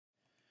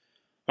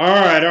All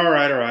right.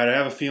 I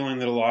have a feeling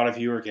that a lot of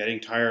you are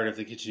getting tired of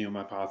the continuum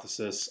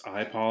hypothesis.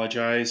 I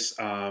apologize,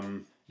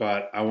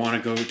 but I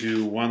want to go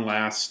do one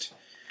last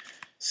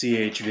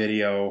CH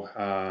video,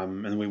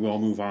 and we will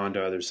move on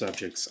to other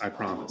subjects, I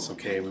promise,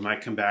 okay? We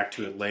might come back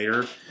to it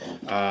later.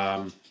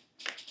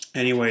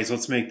 Anyways,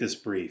 let's make this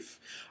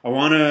brief. I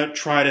want to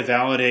try to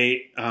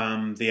validate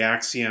the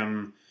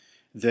axiom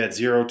that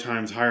 0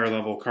 times higher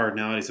level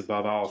cardinalities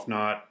above all if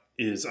not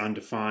is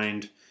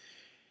undefined.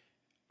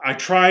 I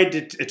tried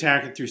to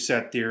attack it through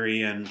set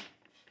theory, and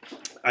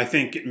I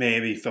think it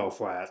maybe fell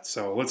flat.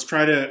 So let's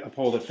try to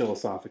uphold it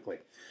philosophically.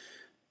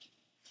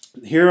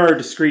 Here are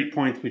discrete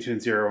points between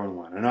 0 and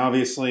 1. And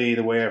obviously,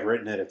 the way I've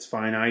written it, it's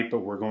finite, but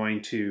we're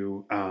going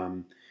to,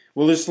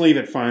 we'll just leave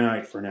it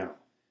finite for now.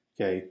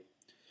 Okay.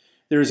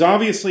 There's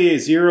obviously a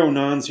 0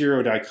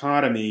 non-zero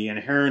dichotomy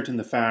inherent in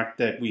the fact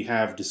that we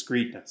have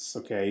discreteness.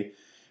 Okay.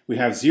 We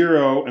have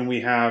 0 and we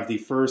have the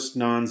first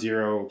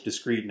non-zero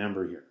discrete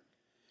number here.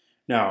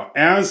 Now,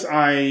 as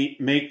I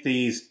make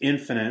these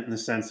infinite in the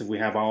sense that we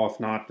have all if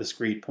not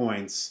discrete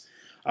points,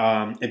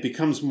 it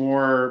becomes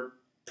more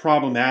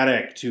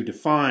problematic to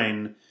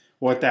define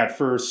what that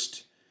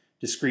first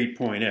discrete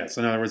point is.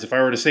 In other words, if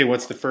I were to say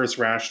what's the first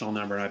rational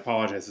number, and I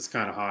apologize, it's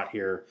kind of hot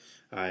here.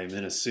 I'm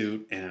in a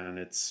suit and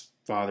it's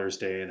Father's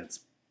Day and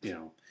it's, you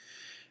know,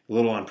 a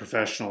little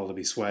unprofessional to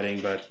be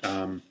sweating, but,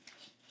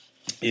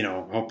 you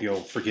know, hope you'll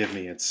forgive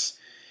me.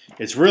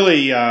 It's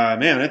really,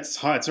 man, it's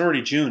hot. It's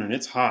already June and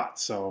it's hot.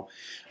 So,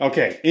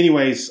 okay.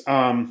 Anyways,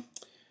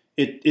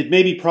 it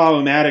may be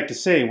problematic to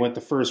say what the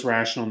first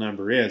rational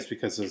number is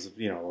because there's,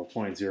 you know,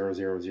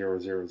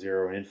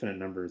 0.00000, an infinite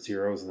number of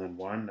zeros and then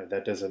 1.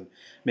 That doesn't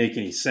make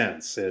any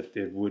sense.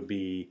 It would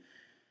be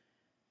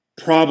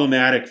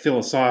problematic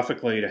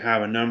philosophically to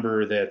have a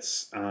number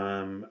that's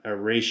a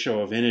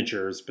ratio of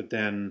integers, but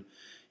then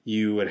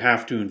you would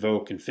have to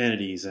invoke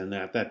infinities, and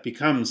that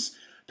becomes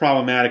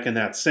problematic in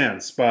that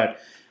sense. But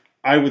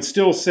I would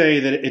still say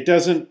that it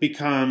doesn't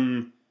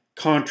become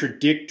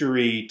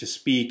contradictory to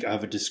speak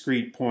of a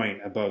discrete point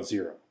above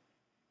 0.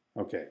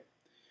 Okay,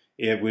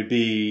 it would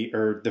be,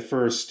 or the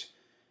first,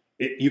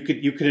 you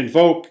could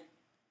invoke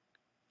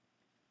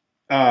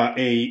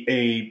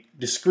a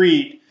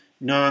discrete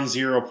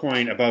non-zero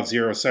point above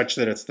 0 such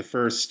that it's the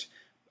first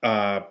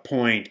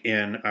point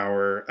in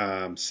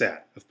our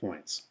set of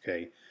points.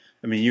 Okay,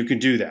 I mean you can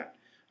do that.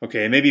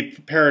 Okay, it may be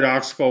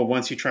paradoxical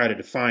once you try to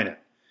define it.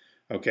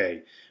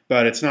 Okay.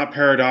 But it's not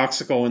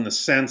paradoxical in the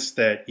sense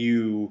that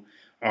you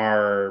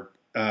are,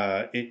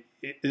 in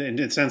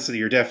the sense that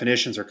your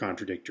definitions are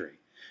contradictory.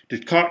 To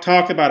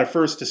talk about a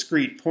first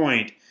discrete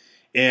point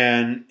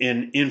in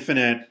an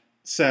infinite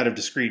set of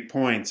discrete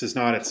points is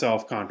not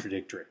itself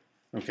contradictory.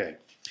 Okay,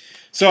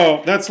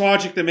 so that's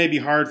logic that may be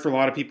hard for a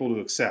lot of people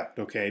to accept.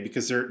 Okay,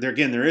 because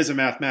again there is a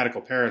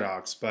mathematical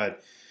paradox,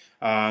 but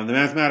the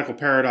mathematical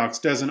paradox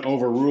doesn't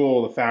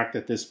overrule the fact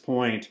that this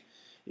point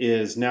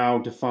is now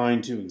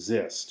defined to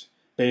exist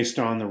based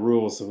on the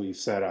rules that we've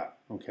set up,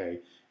 okay,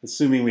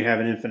 assuming we have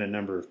an infinite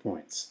number of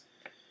points.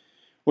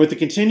 With the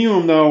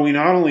continuum, though, we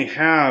not only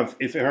have,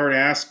 if I were to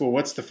ask, well,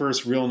 what's the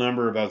first real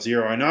number above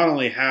 0, I not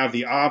only have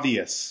the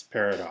obvious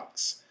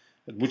paradox,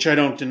 which I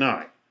don't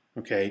deny,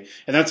 okay,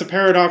 and that's a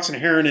paradox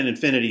inherent in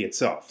infinity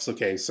itself,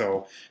 okay,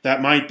 so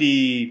that might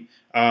be,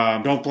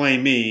 don't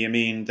blame me, I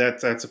mean,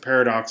 that's a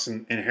paradox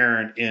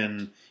inherent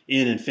in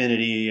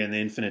infinity and the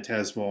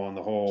infinitesimal and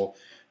the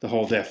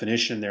whole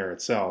definition there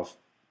itself.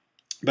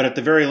 But at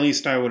the very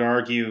least, I would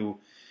argue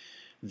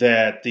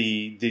that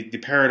the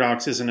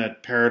paradox isn't a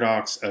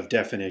paradox of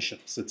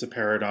definitions. It's a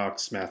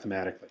paradox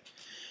mathematically.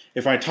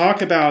 If I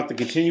talk about the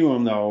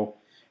continuum, though,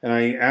 and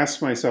I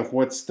ask myself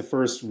what's the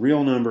first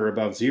real number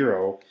above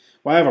 0,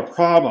 well, I have a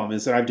problem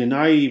is that I've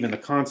denied even the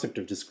concept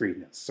of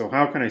discreteness. So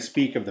how can I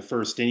speak of the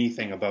first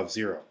anything above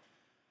 0?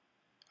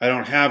 I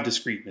don't have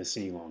discreteness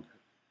any longer.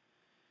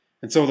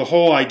 And so the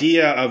whole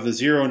idea of the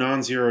 0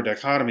 non-zero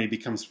dichotomy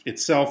becomes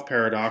itself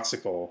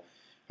paradoxical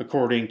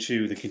according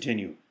to the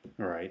continuum,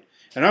 all right?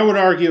 And I would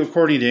argue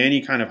according to any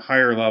kind of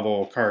higher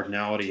level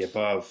cardinality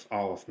above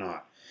all if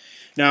not.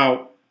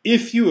 Now,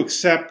 if you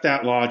accept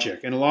that logic,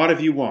 and a lot of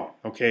you won't,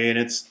 okay, and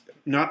it's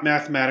not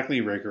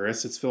mathematically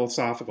rigorous, it's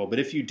philosophical, but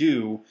if you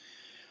do,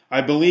 I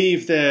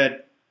believe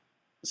that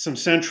some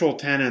central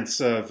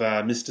tenets of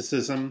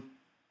mysticism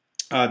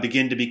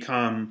begin to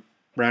become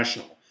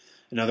rational.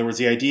 In other words,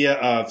 the idea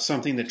of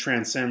something that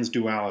transcends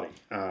duality,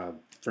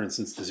 for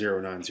instance, the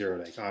 0 non-zero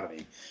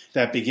dichotomy,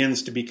 that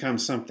begins to become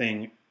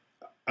something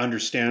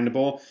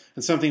understandable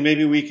and something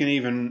maybe we can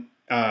even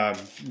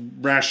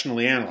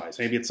rationally analyze.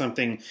 Maybe it's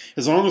something,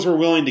 as long as we're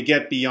willing to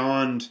get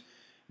beyond,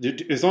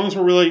 as long as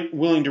we're really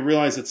willing to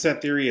realize that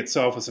set theory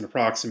itself is an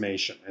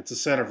approximation. It's a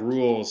set of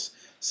rules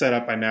set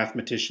up by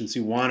mathematicians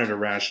who wanted a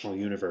rational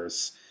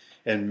universe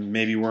and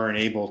maybe weren't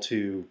able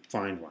to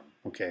find one.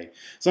 Okay,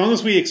 as long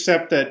as we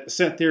accept that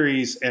set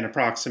theory is an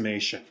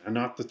approximation and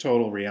not the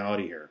total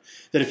reality here,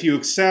 that if you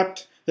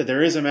accept that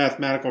there is a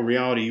mathematical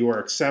reality, you are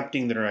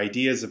accepting that our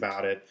ideas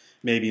about it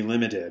may be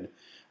limited,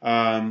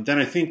 then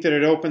I think that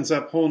it opens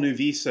up whole new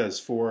visas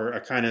for a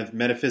kind of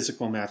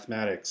metaphysical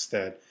mathematics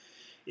that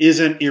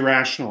isn't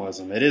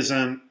irrationalism. It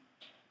isn't,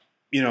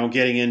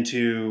 getting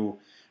into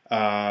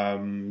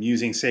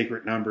using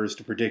sacred numbers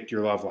to predict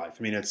your love life.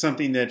 I mean, it's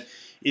something that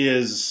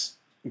is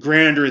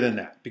grander than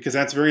that, because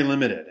that's very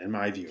limited in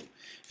my view.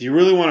 If you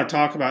really want to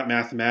talk about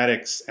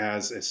mathematics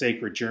as a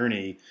sacred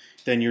journey,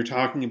 then you're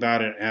talking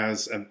about it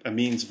as a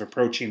means of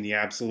approaching the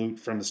absolute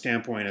from the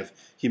standpoint of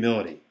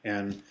humility.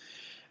 And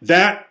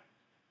that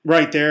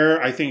right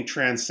there, I think,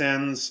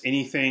 transcends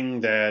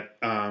anything that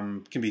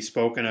can be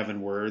spoken of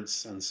in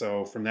words. And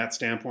so from that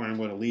standpoint, I'm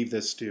going to leave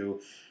this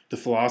to the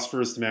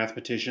philosophers, the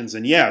mathematicians,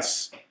 and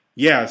yes,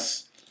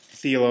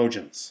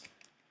 theologians.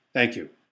 Thank you.